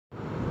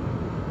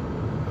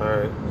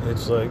Alright,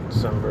 it's like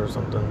December or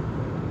something.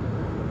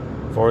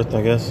 4th,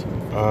 I guess.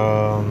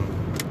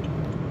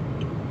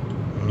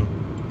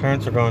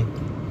 Parents are gone.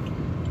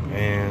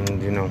 And,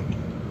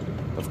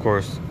 of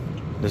course,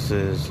 this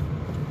is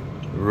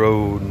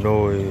Road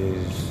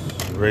Noise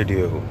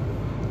Radio,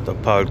 the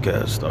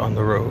podcast on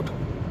the road.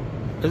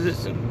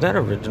 Is that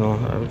original?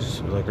 I was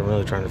just I'm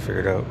really trying to figure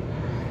it out.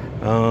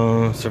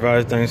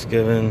 Survived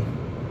Thanksgiving.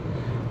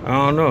 I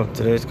don't know.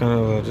 Today's kind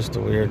of just a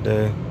weird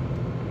day.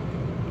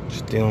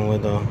 Just dealing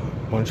with a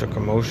bunch of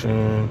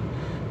commotion,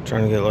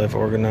 trying to get life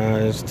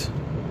organized,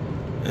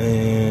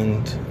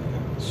 and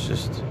it's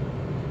just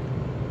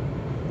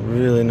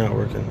really not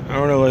working. I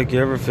don't know, you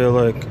ever feel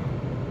like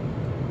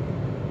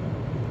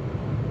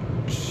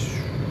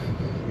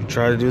you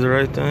try to do the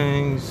right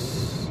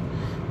things,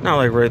 not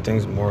like right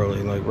things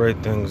morally, like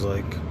right things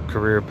like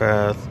career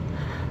path,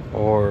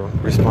 or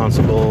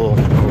responsible,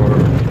 or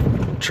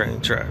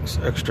train tracks,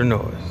 extra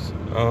noise.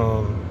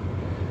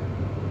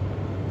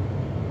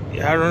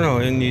 I don't know,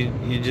 and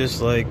you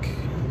just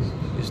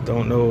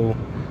don't know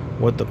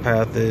what the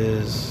path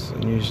is,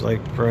 and you just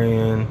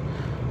praying,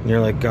 and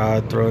you're like,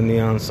 God, throw a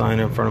neon sign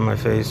in front of my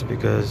face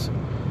because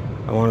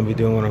I want to be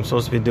doing what I'm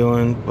supposed to be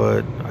doing,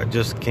 but I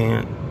just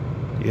can't,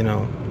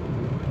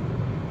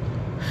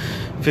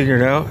 figure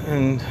it out.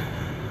 And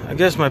I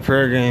guess my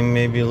prayer game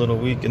may be a little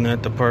weak in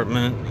that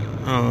department.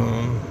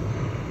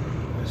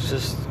 It's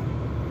just,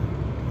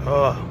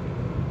 I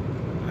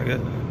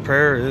guess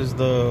prayer is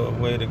the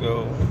way to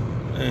go.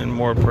 And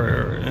more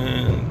prayer,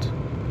 and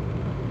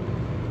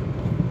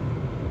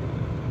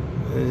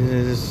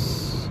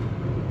is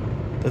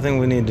the thing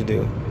we need to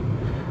do.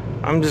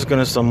 I'm just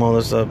gonna sum all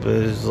this up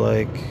as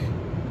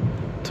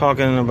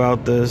talking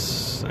about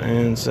this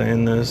and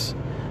saying this.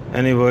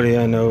 Anybody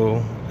I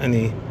know,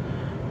 any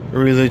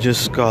religious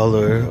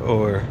scholar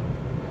or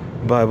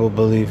Bible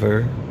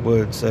believer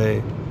would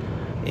say,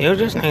 you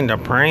just need to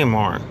pray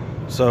more.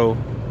 So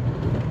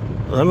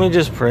let me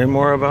just pray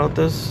more about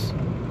this,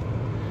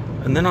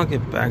 and then I'll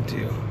get back to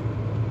you.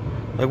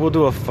 We'll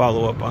do a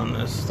follow-up on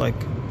this.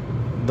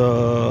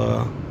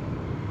 The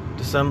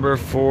December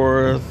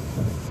 4th.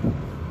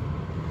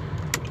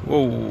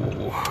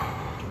 Whoa.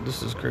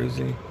 This is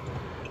crazy.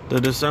 The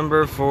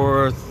December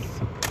 4th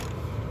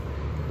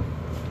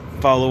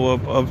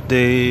follow-up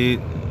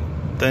update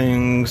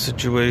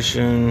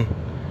situation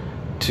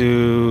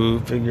to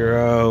figure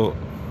out,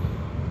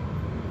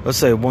 let's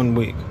say 1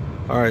 week.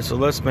 Alright, so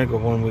let's make a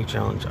 1 week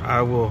challenge.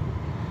 I will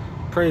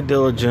pray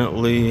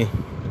diligently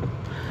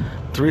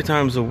 3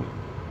 times a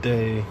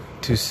day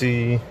to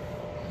see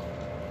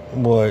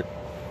what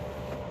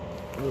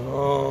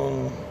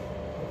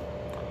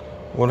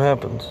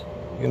happens.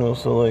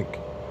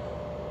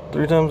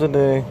 3 times a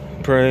day,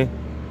 pray,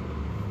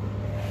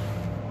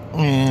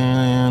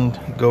 and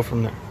go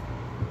from there.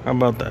 How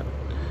about that?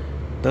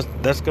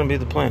 That's gonna be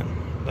the plan.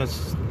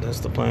 That's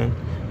the plan.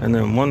 And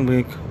then 1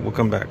 week we'll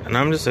come back. And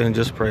I'm just saying,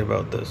 just pray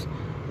about this,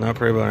 not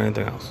pray about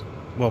anything else.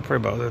 Well, pray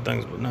about other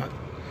things, but not.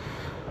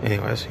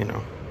 Anyways,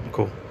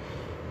 cool.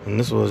 And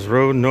this was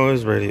Road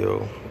Noise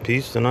Radio.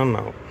 Peace, and I'm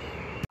out.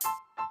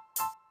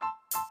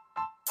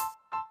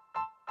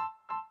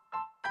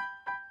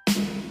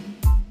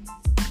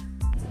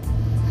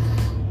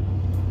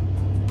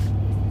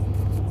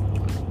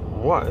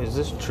 Why is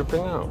this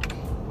tripping out?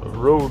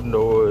 Road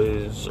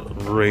Noise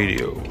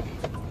Radio,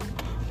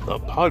 the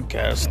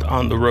podcast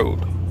on the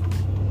road.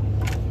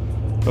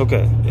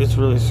 Okay, it's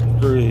really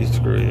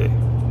screwy.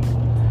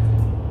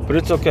 But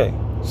it's okay.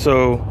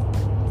 So,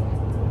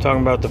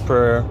 talking about the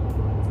prayer.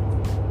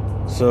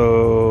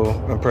 So,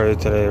 I pray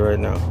today right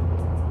now.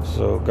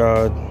 So,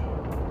 God,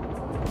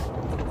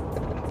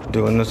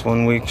 doing this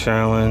 1 week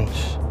challenge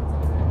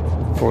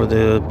for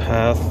the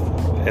path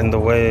and the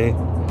way.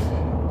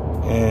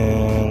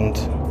 And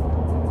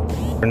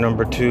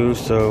number 2,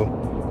 so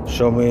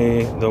show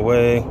me the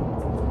way.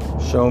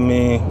 Show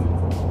me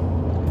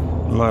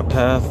my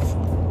path.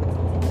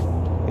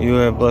 You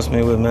have blessed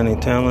me with many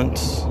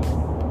talents.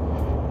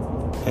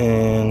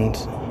 And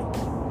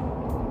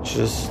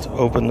just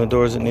open the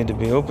doors that need to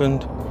be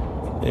opened,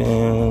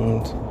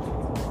 and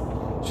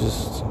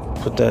just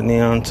put that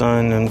neon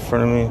sign in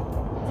front of me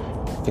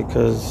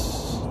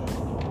because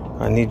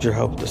I need your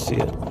help to see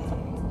it.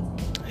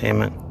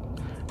 Amen.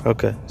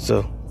 Okay,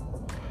 so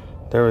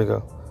there we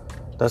go.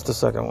 That's the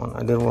second one.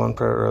 I did one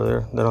prayer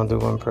earlier. Then I'll do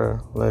one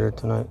prayer later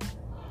tonight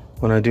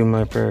when I do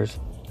my prayers.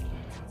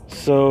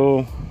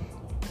 So,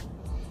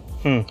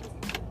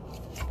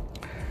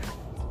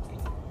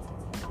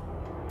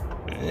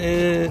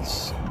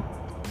 it's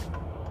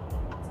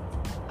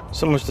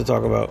so much to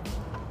talk about.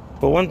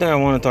 But one thing I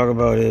want to talk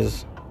about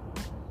is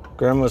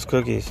Grandma's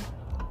cookies.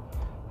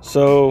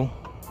 So,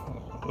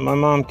 my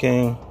mom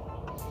came,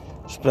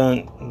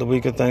 spent the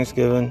week of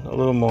Thanksgiving, a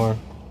little more,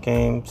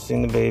 came,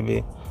 seen the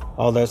baby,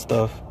 all that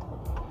stuff.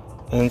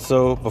 And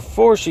so,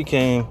 before she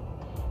came,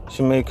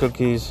 she made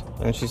cookies,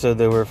 and she said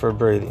they were for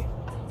Brady.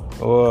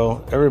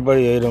 Well,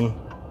 everybody ate them,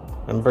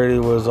 and Brady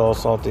was all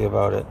salty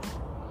about it.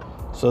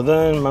 So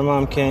then my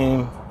mom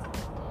came,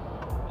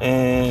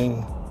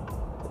 and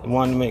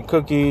wanted to make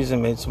cookies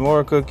and made some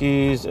more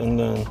cookies, and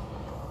then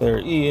they were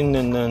eating,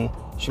 and then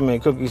she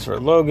made cookies for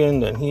Logan,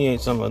 then he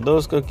ate some of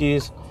those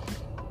cookies.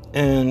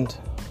 And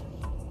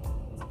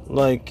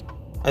like,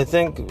 I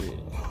think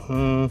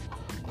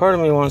part of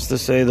me wants to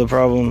say the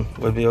problem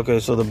would be, okay,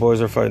 so the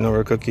boys are fighting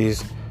over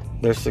cookies,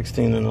 they're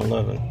 16 and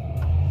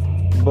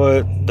 11,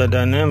 but the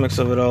dynamics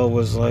of it all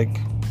was like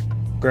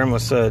Grandma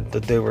said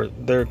that they were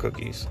their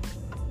cookies.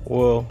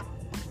 Well,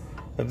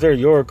 if they're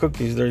your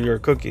cookies, they're your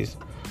cookies.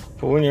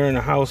 But when you're in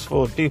a house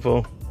full of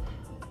people,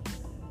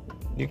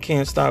 you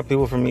can't stop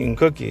people from eating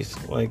cookies.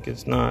 Like,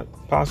 it's not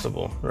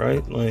possible,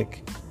 right?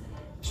 Like,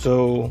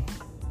 so,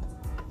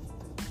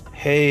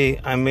 hey,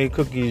 I made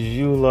cookies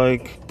you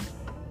like,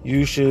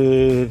 you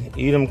should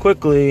eat them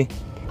quickly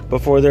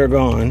before they're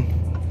gone,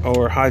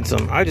 or hide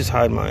some. I just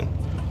hide mine.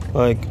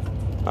 Like,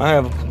 I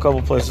have a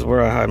couple places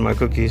where I hide my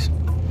cookies.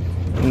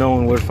 No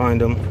one would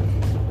find them.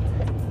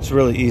 It's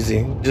really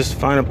easy. Just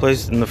find a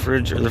place in the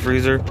fridge or the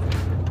freezer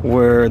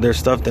where there's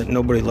stuff that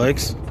nobody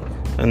likes,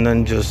 and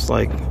then just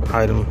like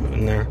hide them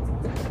in there.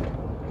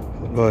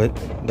 But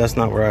that's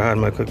not where I hide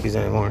my cookies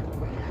anymore,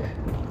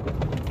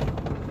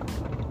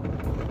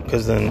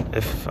 because then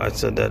if I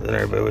said that, then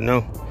everybody would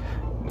know.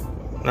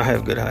 I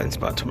have good hiding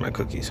spots for my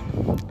cookies.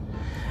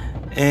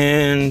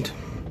 And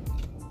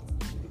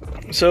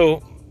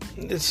so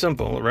it's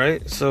simple,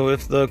 right? So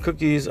if the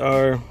cookies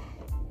are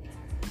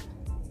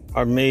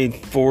made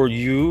for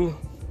you,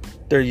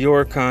 they're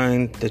your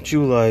kind that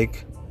you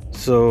like,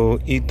 so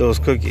eat those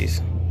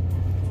cookies.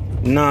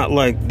 Not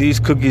like these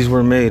cookies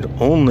were made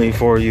only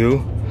for you,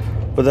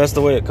 but that's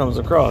the way it comes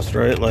across,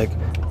 right? Like,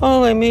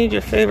 oh, I made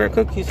your favorite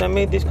cookies. I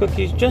made these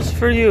cookies just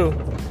for you.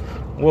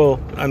 Well,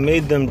 I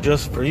made them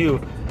just for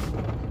you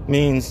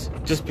means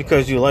just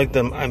because you like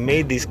them, I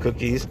made these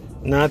cookies.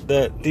 Not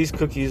that these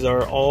cookies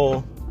are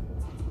all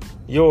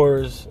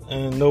yours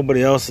and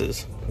nobody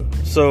else's.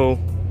 So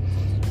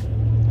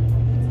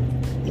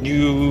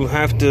you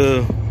have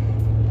to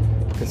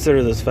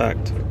consider this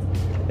fact.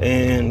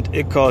 And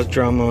it caused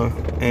drama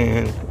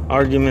and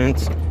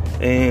arguments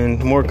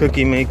and more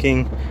cookie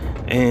making,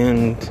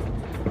 and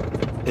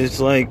it's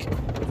like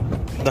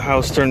the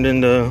house turned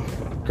into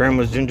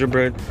Grandma's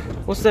gingerbread.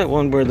 What's that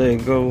one where they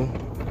go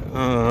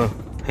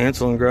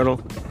Hansel and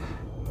Gretel?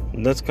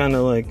 That's kind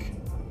of like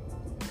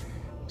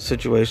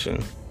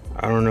situation.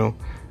 I don't know.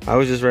 I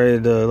was just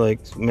ready to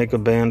like make a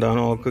band on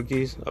all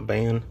cookies.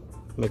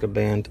 Make a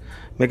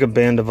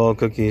band of all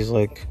cookies,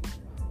 like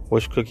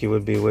which cookie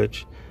would be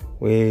which.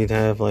 We'd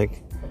have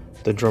like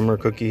the drummer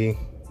cookie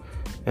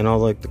and all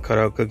like the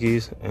cutout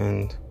cookies,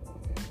 and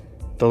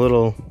the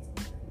little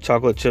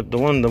chocolate chip, the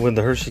one with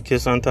the Hershey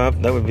Kiss on top,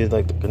 that would be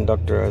like the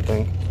conductor, I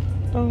think.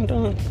 Dun,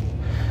 dun.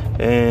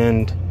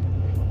 And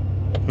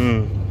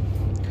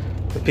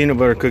the peanut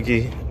butter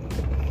cookie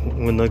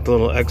with like the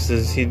little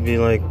X's, he'd be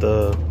like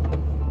the,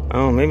 I don't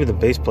know, maybe the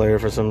bass player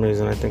for some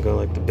reason. I think I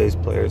like the bass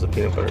player as a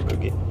peanut butter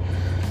cookie.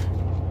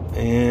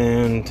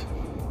 And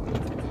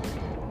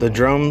the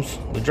drums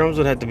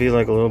would have to be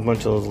like a little bunch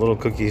of those little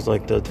cookies,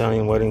 like the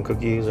Italian wedding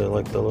cookies, or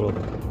like the little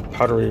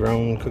pottery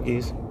round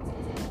cookies.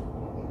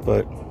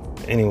 But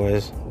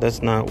anyways,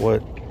 that's not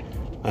what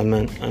I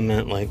meant. I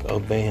meant like a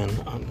ban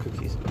on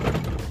cookies.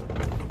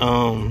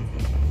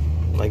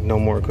 Like no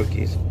more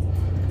cookies.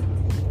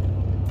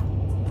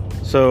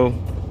 So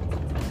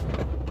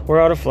we're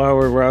out of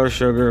flour, we're out of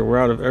sugar, we're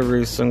out of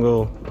every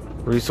single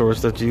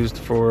resource that's used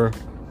for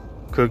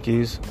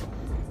cookies.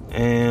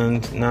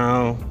 And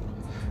now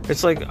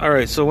it's like, all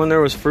right, so when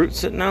there was fruit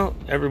sitting out,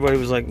 everybody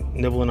was like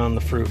nibbling on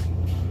the fruit.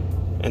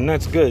 And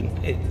that's good.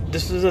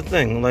 This is a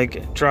thing,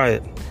 like, try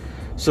it.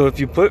 So if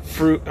you put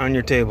fruit on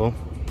your table,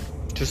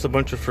 just a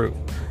bunch of fruit,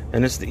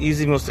 and it's the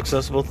easy, most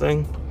accessible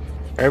thing,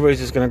 everybody's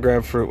just going to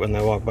grab fruit when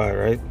they walk by,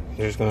 right?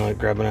 They're just going to like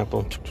grab an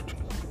apple,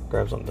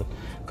 grab something.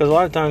 Because a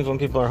lot of times when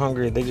people are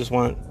hungry, they just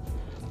want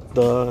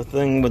the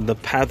thing with the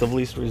path of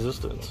least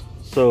resistance.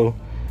 So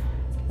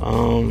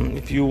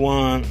if you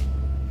want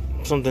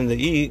something to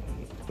eat,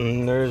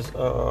 and there's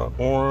an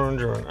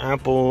orange or an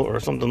apple or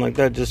something like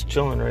that just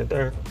chilling right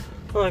there,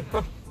 you're like,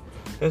 huh,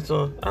 it's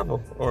an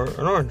apple or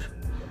an orange.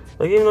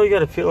 Like, even though you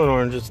gotta peel an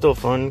orange, it's still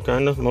fun,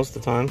 kind of, most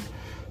of the time.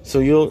 So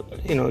you'll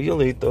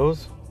eat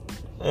those.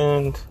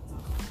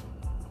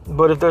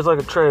 But if there's like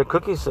a tray of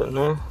cookies sitting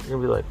there, you're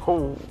gonna be like,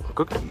 oh,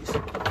 cookies.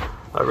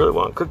 I really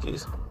want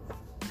cookies.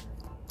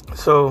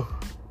 So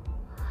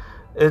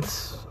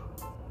it's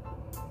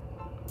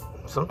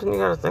something you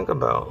gotta think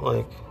about.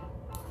 Like,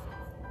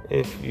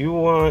 if you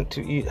want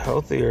to eat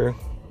healthier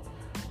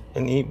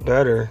and eat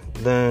better,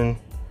 then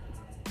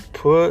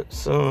put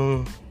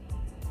some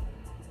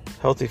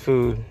healthy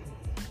food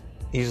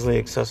easily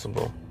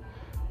accessible,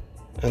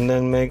 and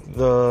then make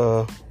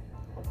the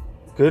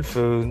good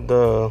food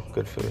the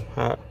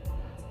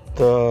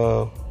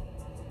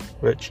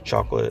rich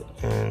chocolate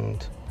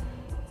and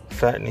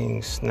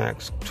fattening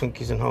snacks,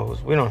 Twinkies and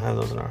Hoes. We don't have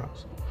those in our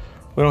house.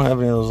 We don't have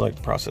any of those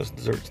like processed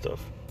dessert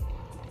stuff.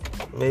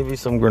 Maybe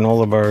some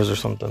granola bars or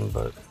something,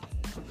 but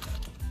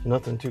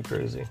nothing too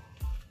crazy.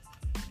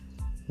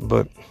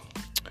 But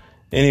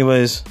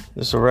anyways,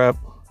 this is a wrap.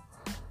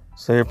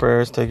 say your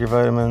prayers, take your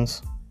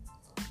vitamins.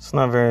 It's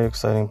not a very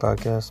exciting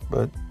podcast,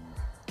 but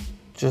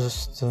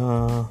just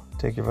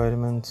take your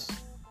vitamins.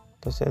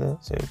 Did I say that?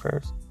 Say your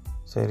prayers.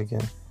 Say it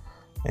again.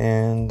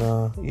 And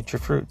eat your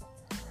fruit.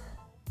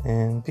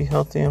 And be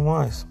healthy and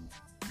wise.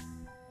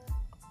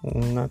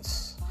 And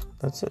that's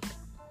it.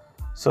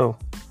 So,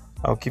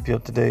 I'll keep you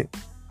up to date.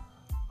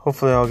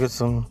 Hopefully I'll get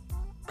some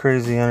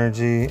crazy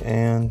energy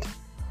and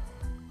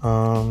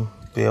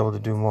be able to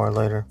do more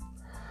later.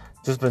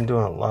 Just been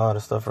doing a lot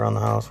of stuff around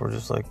the house. We're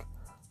just like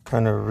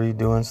kind of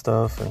redoing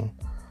stuff and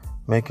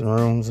making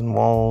rooms and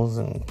walls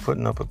and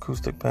putting up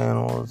acoustic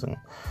panels and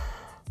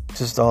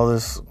just all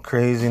this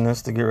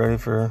craziness to get ready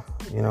for,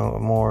 a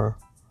more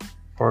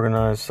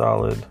organized,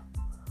 solid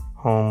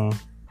home.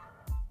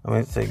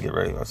 I'll say get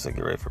ready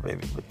for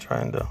baby, but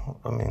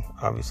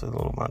obviously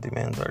little Monty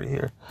Man's already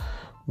here.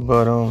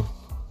 But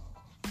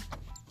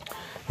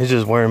it's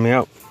just wearing me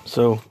out.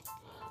 So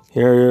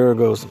here it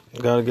goes.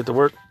 Gotta get to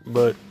work,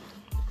 but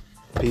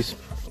peace.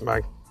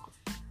 Bye.